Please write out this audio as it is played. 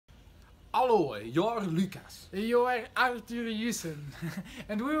Hallo, you're Lucas. You're Arthur Jussen.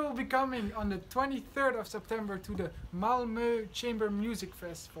 And we will be coming on the 23rd of September to the Malmö Chamber Music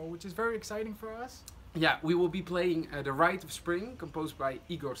Festival, which is very exciting for us. Yeah, we will be playing The Rite of Spring, composed by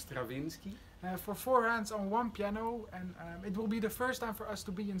Igor Stravinsky. For 4 hands on 1 piano, and it will be the first time for us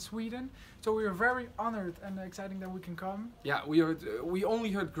to be in Sweden, so we are very honored and exciting that we can come. Yeah, we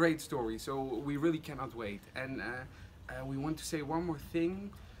only heard great stories, so we really cannot wait. And we want to say one more thing.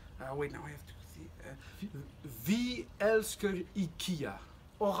 Wait, now I have to see. Wie älskar IKEA?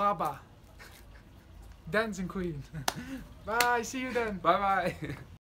 Oraba. Dancing Queen. Bye, see you then. Bye bye.